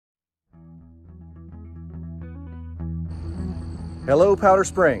Hello, Powder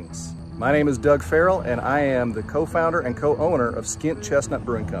Springs. My name is Doug Farrell, and I am the co-founder and co-owner of Skint Chestnut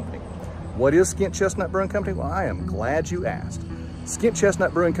Brewing Company. What is Skint Chestnut Brewing Company? Well, I am glad you asked. Skint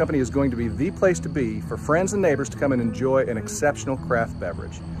Chestnut Brewing Company is going to be the place to be for friends and neighbors to come and enjoy an exceptional craft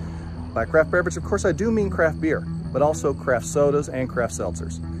beverage. By craft beverage, of course, I do mean craft beer, but also craft sodas and craft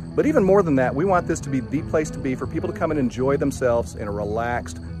seltzers. But even more than that, we want this to be the place to be for people to come and enjoy themselves in a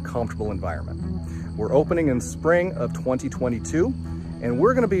relaxed, comfortable environment. We're opening in spring of 2022, and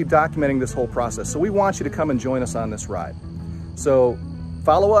we're going to be documenting this whole process. So we want you to come and join us on this ride. So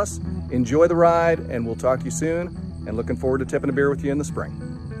follow us, enjoy the ride, and we'll talk to you soon, and looking forward to tipping a beer with you in the spring.